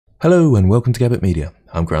Hello and welcome to Abbitt Media.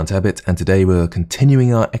 I'm Grant Abbitt and today we're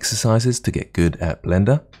continuing our exercises to get good at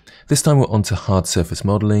Blender. This time we're on to hard surface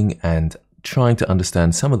modeling and trying to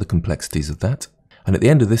understand some of the complexities of that. And at the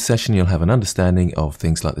end of this session you'll have an understanding of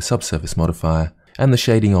things like the subsurface modifier and the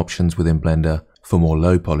shading options within Blender for more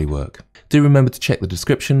low poly work. Do remember to check the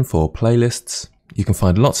description for playlists. You can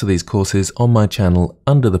find lots of these courses on my channel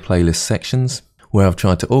under the playlist sections where I've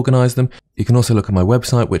tried to organize them. You can also look at my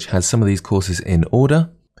website which has some of these courses in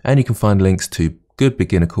order. And you can find links to good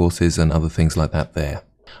beginner courses and other things like that there.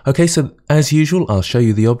 Okay, so as usual, I'll show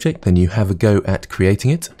you the object, then you have a go at creating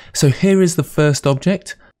it. So here is the first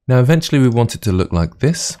object. Now eventually we want it to look like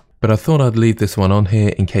this, but I thought I'd leave this one on here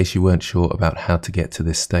in case you weren't sure about how to get to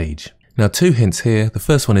this stage. Now two hints here. The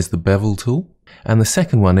first one is the bevel tool, and the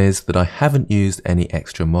second one is that I haven't used any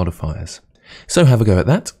extra modifiers. So have a go at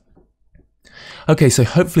that. Okay, so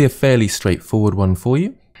hopefully a fairly straightforward one for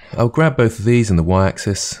you. I'll grab both of these in the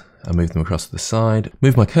y-axis, I'll move them across to the side,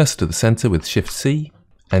 move my cursor to the center with Shift-C,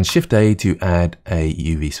 and Shift-A to add a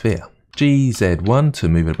UV sphere. GZ1 to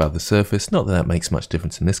move it above the surface, not that that makes much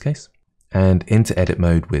difference in this case, and into edit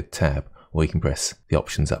mode with Tab, or you can press the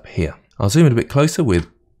options up here. I'll zoom in a bit closer with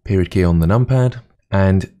period key on the numpad,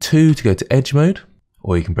 and 2 to go to edge mode,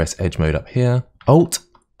 or you can press edge mode up here. Alt,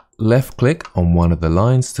 left click on one of the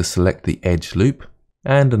lines to select the edge loop,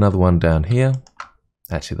 and another one down here.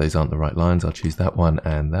 Actually, those aren't the right lines. I'll choose that one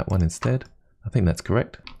and that one instead. I think that's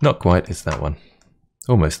correct. Not quite, it's that one.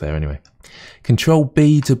 Almost there anyway. Control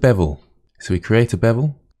B to bevel. So we create a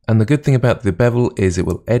bevel. And the good thing about the bevel is it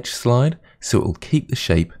will edge slide, so it will keep the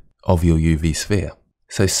shape of your UV sphere.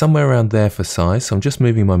 So somewhere around there for size. So I'm just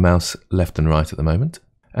moving my mouse left and right at the moment.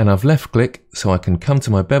 And I've left click so I can come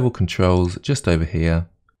to my bevel controls just over here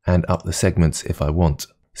and up the segments if I want.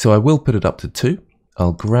 So I will put it up to 2.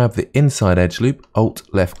 I'll grab the inside edge loop, Alt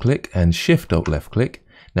left click and Shift Alt left click.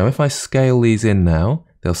 Now if I scale these in now,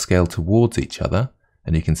 they'll scale towards each other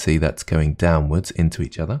and you can see that's going downwards into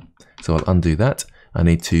each other. So I'll undo that. I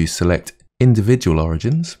need to select individual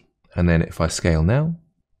origins and then if I scale now,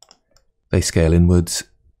 they scale inwards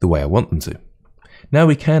the way I want them to. Now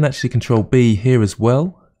we can actually Control B here as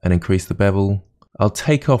well and increase the bevel. I'll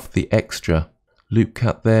take off the extra loop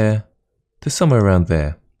cut there to somewhere around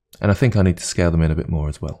there. And I think I need to scale them in a bit more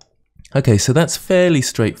as well. Okay, so that's fairly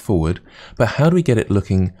straightforward, but how do we get it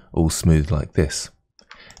looking all smooth like this?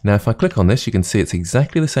 Now, if I click on this, you can see it's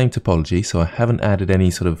exactly the same topology, so I haven't added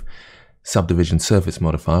any sort of subdivision surface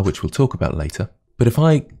modifier, which we'll talk about later. But if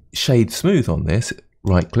I shade smooth on this,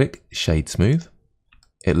 right click, shade smooth,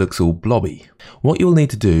 it looks all blobby. What you'll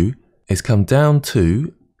need to do is come down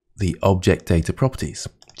to the object data properties,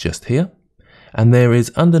 just here. And there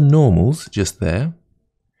is under normals, just there,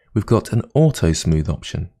 we've got an auto smooth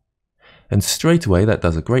option. And straight away that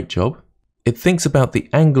does a great job. It thinks about the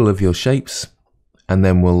angle of your shapes and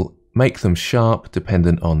then will make them sharp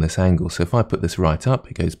dependent on this angle. So if I put this right up,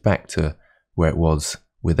 it goes back to where it was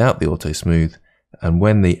without the auto smooth. And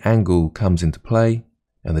when the angle comes into play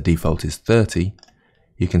and the default is 30,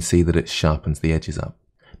 you can see that it sharpens the edges up.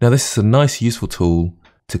 Now this is a nice useful tool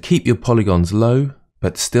to keep your polygons low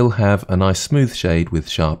but still have a nice smooth shade with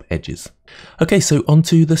sharp edges. Okay, so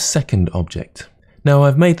onto the second object. Now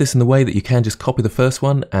I've made this in the way that you can just copy the first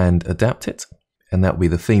one and adapt it, and that will be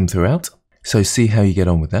the theme throughout. So see how you get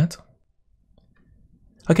on with that.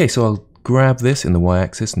 Okay, so I'll grab this in the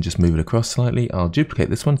y-axis and just move it across slightly. I'll duplicate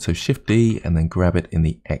this one, so Shift D, and then grab it in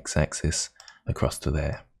the x-axis across to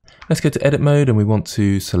there. Let's go to edit mode and we want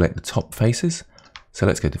to select the top faces. So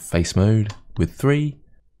let's go to face mode with 3.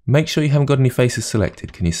 Make sure you haven't got any faces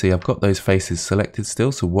selected. Can you see I've got those faces selected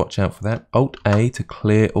still, so watch out for that. Alt A to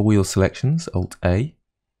clear all your selections, Alt A.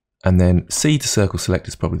 And then C to circle select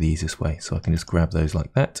is probably the easiest way, so I can just grab those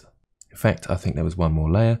like that. In fact, I think there was one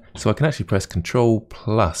more layer, so I can actually press Control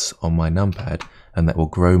plus on my numpad and that will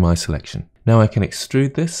grow my selection. Now I can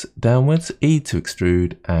extrude this downwards, E to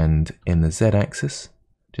extrude, and in the Z axis,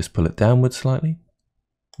 just pull it downwards slightly,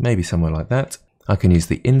 maybe somewhere like that. I can use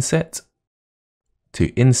the inset to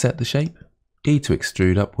inset the shape, E to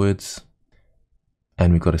extrude upwards,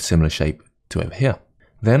 and we've got a similar shape to over here.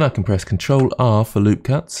 Then I can press Control R for loop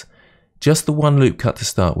cuts, just the one loop cut to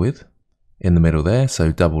start with, in the middle there, so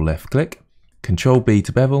double left click, Control B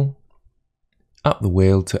to bevel, up the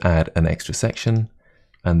wheel to add an extra section,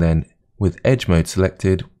 and then with edge mode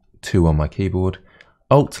selected, 2 on my keyboard,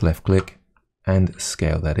 Alt left click, and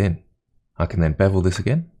scale that in. I can then bevel this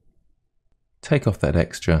again, take off that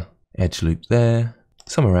extra edge loop there,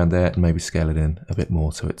 somewhere around there, and maybe scale it in a bit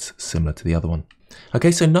more so it's similar to the other one.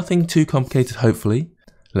 Okay, so nothing too complicated, hopefully.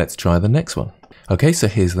 Let's try the next one. Okay, so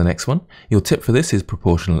here's the next one. Your tip for this is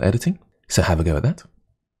proportional editing, so have a go at that.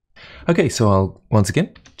 Okay, so I'll once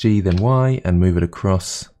again G then Y and move it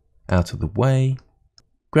across out of the way.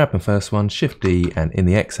 Grab my first one, Shift D, and in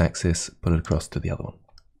the X-axis, put it across to the other one.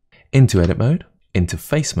 Into edit mode, into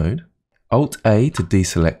face mode, Alt A to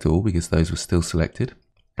deselect all because those were still selected,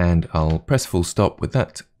 and I'll press full stop with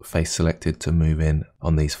that face selected to move in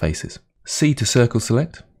on these faces. C to circle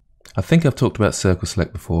select. I think I've talked about circle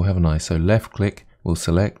select before, haven't I? So left click will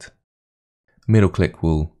select, middle click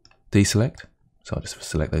will deselect, so I'll just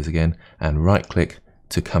select those again, and right click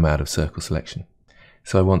to come out of circle selection.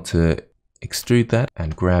 So I want to extrude that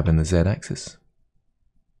and grab in the Z axis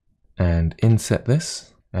and inset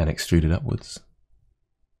this and extrude it upwards.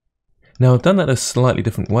 Now I've done that a slightly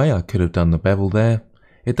different way. I could have done the bevel there.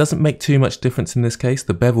 It doesn't make too much difference in this case.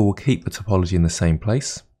 The bevel will keep the topology in the same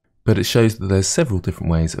place, but it shows that there's several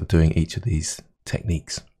different ways of doing each of these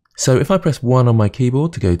techniques. So if I press 1 on my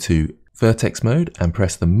keyboard to go to vertex mode and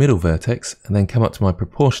press the middle vertex and then come up to my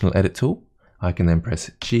proportional edit tool, I can then press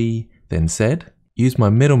G, then Z, use my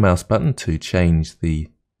middle mouse button to change the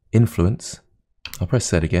influence. I'll press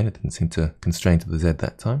Z again, it didn't seem to constrain to the Z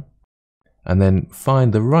that time. And then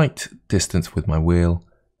find the right distance with my wheel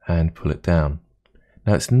and pull it down.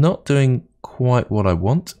 Now it's not doing quite what I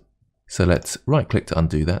want, so let's right click to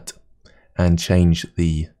undo that and change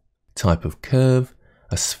the type of curve.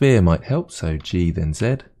 A sphere might help, so G then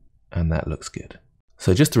Z, and that looks good.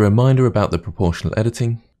 So just a reminder about the proportional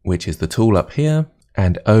editing, which is the tool up here,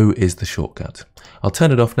 and O is the shortcut. I'll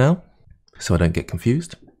turn it off now so I don't get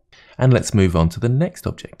confused. And let's move on to the next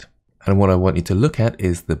object. And what I want you to look at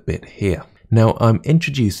is the bit here. Now I'm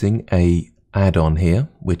introducing a add-on here,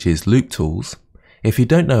 which is Loop Tools. If you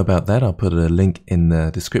don't know about that, I'll put a link in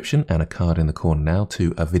the description and a card in the corner now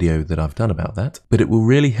to a video that I've done about that. But it will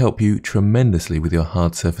really help you tremendously with your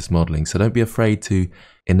hard surface modeling, so don't be afraid to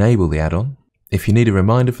enable the add-on. If you need a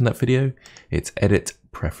reminder from that video, it's Edit,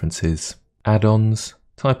 Preferences, Add-ons,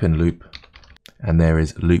 type in Loop, and there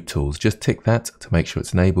is Loop Tools. Just tick that to make sure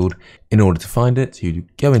it's enabled. In order to find it, you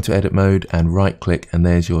go into edit mode and right click, and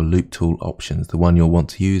there's your Loop Tool options. The one you'll want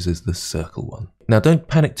to use is the circle one. Now don't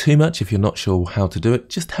panic too much if you're not sure how to do it.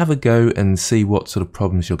 Just have a go and see what sort of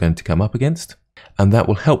problems you're going to come up against, and that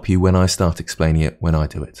will help you when I start explaining it when I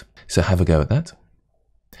do it. So have a go at that.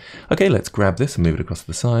 Okay, let's grab this and move it across to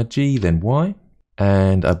the side. G, then Y,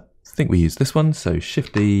 and I think we use this one, so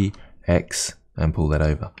Shift D, X, and pull that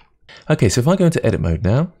over. Okay, so if I go into edit mode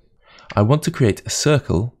now, I want to create a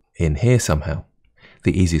circle in here somehow.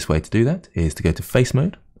 The easiest way to do that is to go to face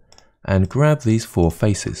mode and grab these 4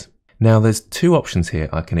 faces. Now there's 2 options here.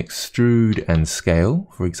 I can extrude and scale,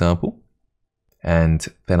 for example, and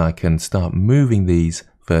then I can start moving these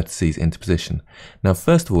vertices into position. Now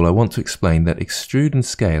first of all, I want to explain that extrude and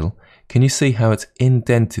scale, can you see how it's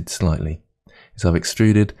indented slightly? So I've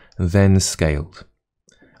extruded, then scaled.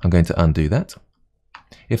 I'm going to undo that.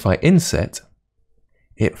 If I inset,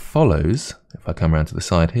 it follows, if I come around to the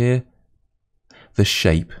side here, the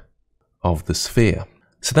shape of the sphere.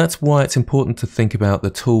 So that's why it's important to think about the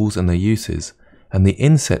tools and their uses. And the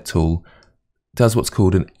inset tool does what's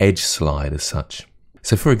called an edge slide as such.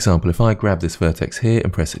 So for example, if I grab this vertex here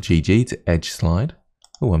and press GG to edge slide.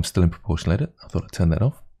 Oh, I'm still in proportional edit. I thought I'd turn that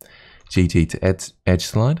off. GG to edge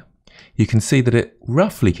slide. You can see that it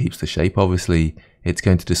roughly keeps the shape. Obviously, it's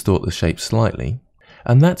going to distort the shape slightly.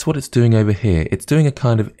 And that's what it's doing over here. It's doing a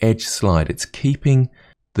kind of edge slide. It's keeping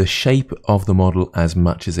the shape of the model as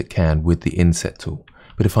much as it can with the inset tool.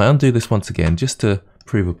 But if I undo this once again, just to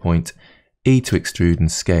prove a point, E to extrude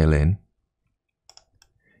and scale in,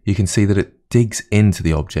 you can see that it digs into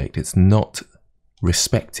the object. It's not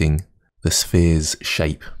respecting the sphere's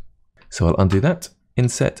shape. So I'll undo that,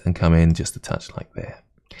 inset, and come in just a touch like there.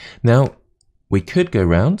 Now, we could go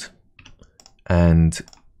round and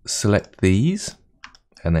select these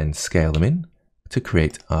and then scale them in to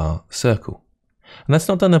create our circle. And that's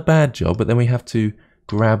not done a bad job, but then we have to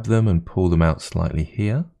grab them and pull them out slightly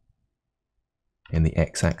here in the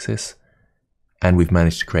x-axis, and we've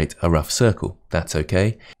managed to create a rough circle. That's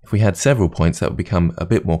okay. If we had several points, that would become a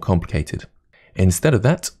bit more complicated. Instead of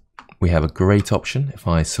that, we have a great option. If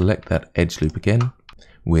I select that edge loop again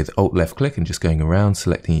with Alt left click and just going around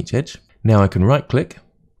selecting each edge, now I can right click,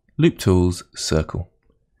 Loop Tools, Circle,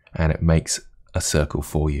 and it makes a circle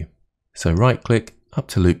for you. So right click up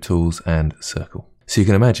to Loop Tools and Circle. So you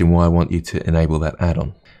can imagine why I want you to enable that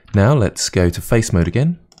add-on. Now let's go to face mode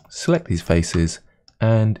again, select these faces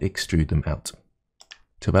and extrude them out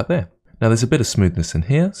to about there. Now there's a bit of smoothness in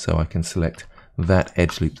here, so I can select that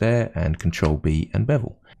edge loop there and Control B and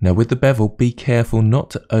bevel. Now with the bevel, be careful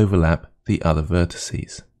not to overlap the other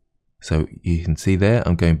vertices. So you can see there,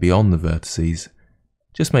 I'm going beyond the vertices.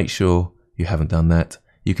 Just make sure you haven't done that.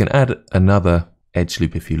 You can add another edge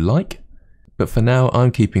loop if you like, but for now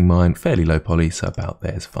I'm keeping mine fairly low poly, so about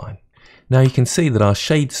there is fine. Now you can see that our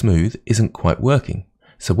shade smooth isn't quite working.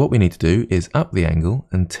 So what we need to do is up the angle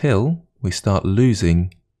until we start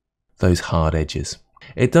losing those hard edges.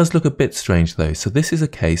 It does look a bit strange though, so this is a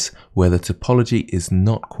case where the topology is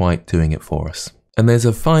not quite doing it for us. And there's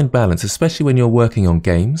a fine balance, especially when you're working on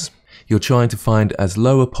games. You're trying to find as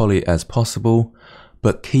low a poly as possible,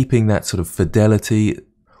 but keeping that sort of fidelity,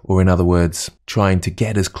 or in other words, trying to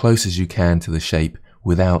get as close as you can to the shape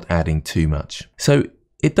without adding too much. So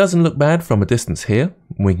it doesn't look bad from a distance here,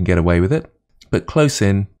 we can get away with it, but close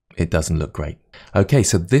in, it doesn't look great. Okay,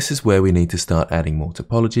 so this is where we need to start adding more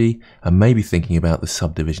topology and maybe thinking about the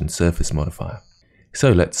subdivision surface modifier.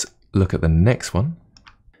 So let's look at the next one.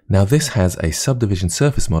 Now this has a subdivision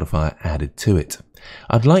surface modifier added to it.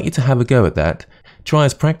 I'd like you to have a go at that. Try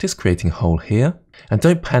as practice creating a hole here, and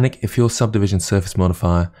don't panic if your subdivision surface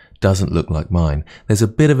modifier doesn't look like mine. There's a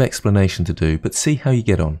bit of explanation to do, but see how you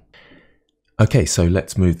get on. Okay, so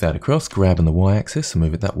let's move that across, grab on the y-axis and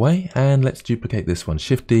move it that way, and let's duplicate this one.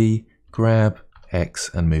 Shift D, grab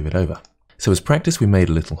X and move it over. So as practice, we made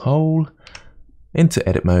a little hole, into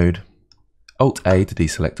edit mode, Alt A to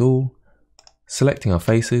deselect all, selecting our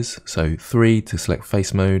faces, so 3 to select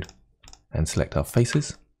face mode, and select our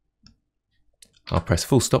faces. I'll press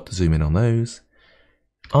full stop to zoom in on those.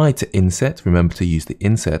 I to inset, remember to use the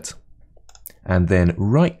inset, and then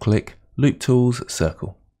right click, loop tools,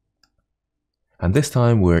 circle. And this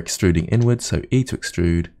time we're extruding inwards, so E to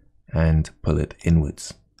extrude and pull it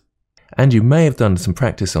inwards. And you may have done some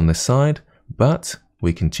practice on this side, but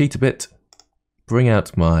we can cheat a bit, bring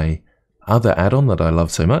out my other add-on that I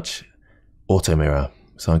love so much, Auto Mirror.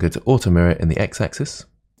 So I'm going to Auto Mirror in the X-axis,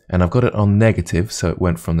 and I've got it on negative, so it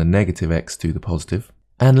went from the negative X to the positive.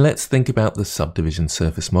 And let's think about the subdivision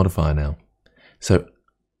surface modifier now. So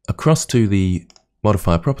across to the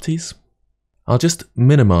modifier properties, I'll just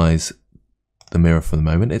minimize the mirror for the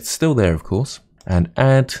moment. It's still there, of course, and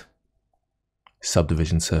add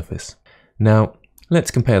subdivision surface. Now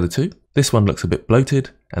let's compare the two. This one looks a bit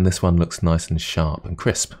bloated and this one looks nice and sharp and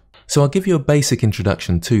crisp. So I'll give you a basic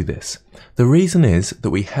introduction to this. The reason is that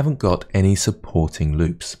we haven't got any supporting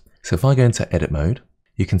loops. So if I go into edit mode,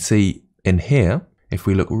 you can see in here, if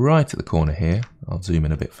we look right at the corner here, I'll zoom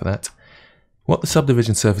in a bit for that. What the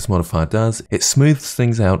subdivision surface modifier does, it smooths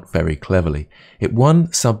things out very cleverly. It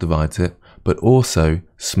subdivides it, but also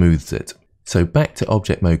smooths it. So back to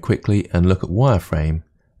object mode quickly and look at wireframe,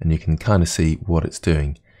 and you can kind of see what it's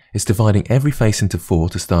doing. It's dividing every face into 4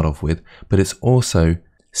 to start off with, but it's also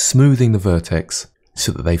smoothing the vertex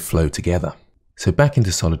so that they flow together. So back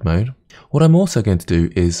into solid mode. What I'm also going to do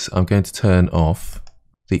is I'm going to turn off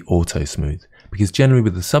the auto smooth, because generally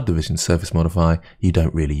with the subdivision surface modifier, you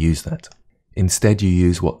don't really use that. Instead, you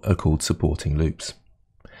use what are called supporting loops.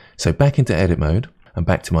 So back into edit mode and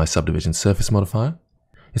back to my subdivision surface modifier.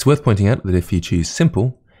 It's worth pointing out that if you choose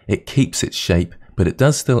simple, it keeps its shape, but it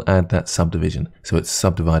does still add that subdivision. So it's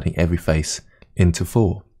subdividing every face into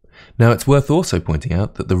 4. Now it's worth also pointing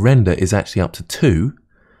out that the render is actually up to 2,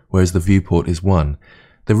 whereas the viewport is 1.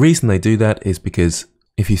 The reason they do that is because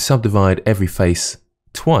if you subdivide every face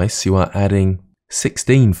twice, you are adding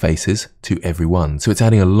 16 faces to every one. So it's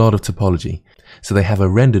adding a lot of topology. So they have a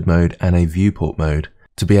rendered mode and a viewport mode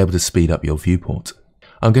to be able to speed up your viewport.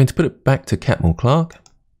 I'm going to put it back to Catmull Clark,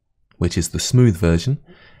 which is the smooth version,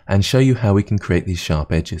 and show you how we can create these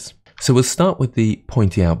sharp edges. So we'll start with the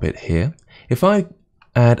pointy out bit here. If I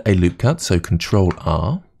add a loop cut, so Control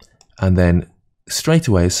R, and then straight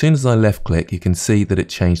away, as soon as I left click, you can see that it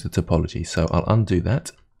changed the topology. So I'll undo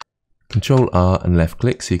that. Control R and left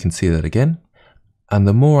click so you can see that again. And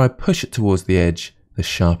the more I push it towards the edge, the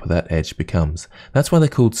sharper that edge becomes. That's why they're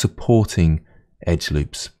called supporting edge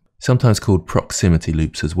loops, sometimes called proximity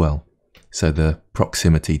loops as well. So the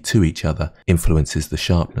proximity to each other influences the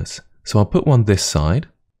sharpness. So I'll put one this side,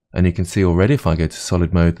 and you can see already if I go to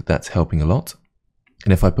solid mode that that's helping a lot.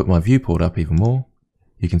 And if I put my viewport up even more,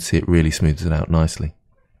 you can see it really smooths it out nicely.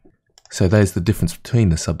 So there's the difference between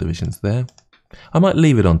the subdivisions there. I might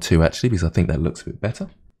leave it on 2 actually, because I think that looks a bit better.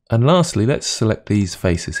 And lastly, let's select these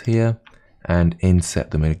faces here and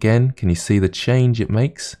inset them again. Can you see the change it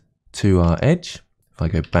makes to our edge? If I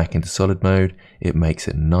go back into solid mode, it makes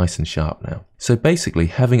it nice and sharp now. So basically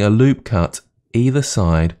having a loop cut either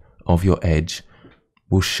side of your edge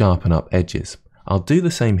will sharpen up edges. I'll do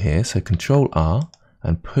the same here, so Control R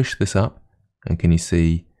and push this up, and can you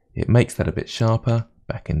see it makes that a bit sharper.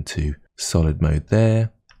 Back into solid mode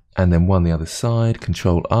there, and then one the other side,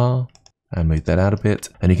 Control R and move that out a bit,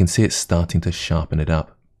 and you can see it's starting to sharpen it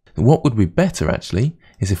up. What would be better actually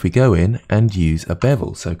is if we go in and use a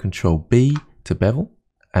bevel. So Control B to bevel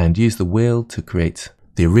and use the wheel to create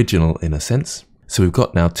the original in a sense. So we've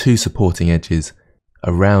got now two supporting edges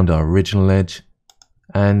around our original edge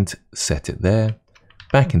and set it there,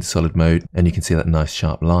 back into solid mode, and you can see that nice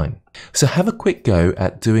sharp line. So have a quick go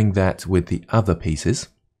at doing that with the other pieces.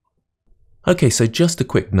 Okay, so just a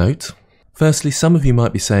quick note. Firstly, some of you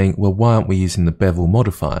might be saying, well, why aren't we using the bevel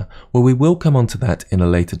modifier? Well, we will come on to that in a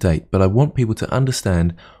later date, but I want people to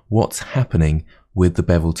understand what's happening with the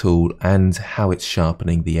bevel tool and how it's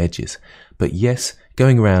sharpening the edges. But yes,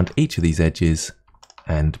 going around each of these edges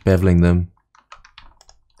and beveling them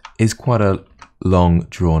is quite a long,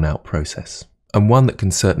 drawn-out process, and one that can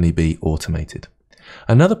certainly be automated.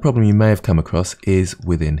 Another problem you may have come across is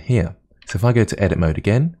within here. So if I go to edit mode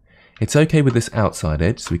again, it's okay with this outside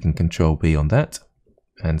edge, so we can Control B on that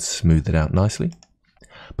and smooth it out nicely.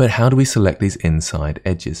 But how do we select these inside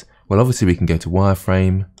edges? Well, obviously we can go to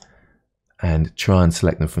wireframe and try and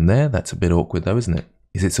select them from there. That's a bit awkward though, isn't it?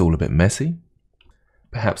 It's all a bit messy.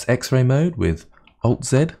 Perhaps X-ray mode with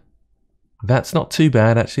Alt-Z. That's not too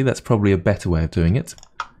bad actually, that's probably a better way of doing it.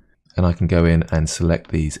 And I can go in and select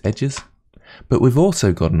these edges. But we've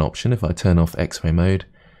also got an option, if I turn off X-ray mode,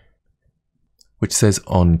 which says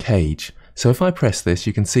on cage. So if I press this,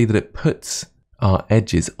 you can see that it puts our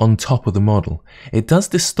edges on top of the model. It does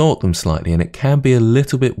distort them slightly, and it can be a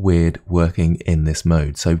little bit weird working in this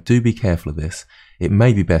mode. So do be careful of this. It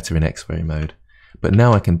may be better in X-ray mode, but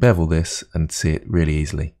now I can bevel this and see it really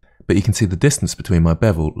easily. But you can see the distance between my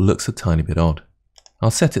bevel looks a tiny bit odd. I'll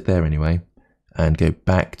set it there anyway and go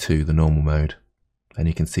back to the normal mode, and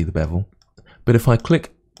you can see the bevel. But if I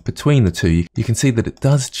click between the two, you can see that it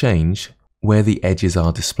does change where the edges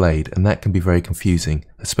are displayed, and that can be very confusing,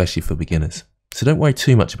 especially for beginners. So don't worry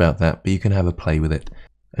too much about that, but you can have a play with it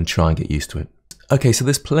and try and get used to it. Okay, so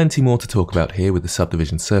there's plenty more to talk about here with the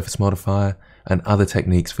subdivision surface modifier and other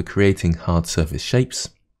techniques for creating hard surface shapes.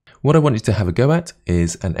 What I want you to have a go at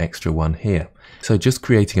is an extra one here. So just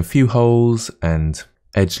creating a few holes and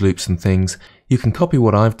edge loops and things. You can copy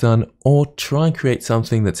what I've done or try and create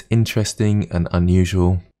something that's interesting and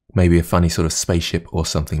unusual, maybe a funny sort of spaceship or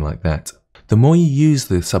something like that. The more you use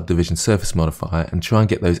the subdivision surface modifier and try and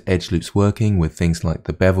get those edge loops working with things like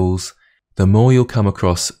the bevels, the more you'll come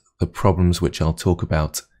across the problems which I'll talk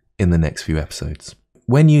about in the next few episodes.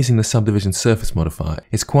 When using the subdivision surface modifier,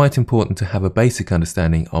 it's quite important to have a basic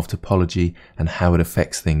understanding of topology and how it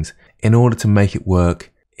affects things in order to make it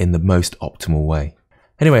work in the most optimal way.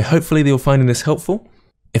 Anyway, hopefully you're finding this helpful.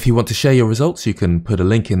 If you want to share your results, you can put a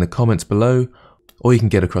link in the comments below, or you can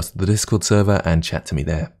get across to the Discord server and chat to me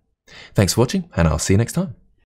there. Thanks for watching, and I'll see you next time.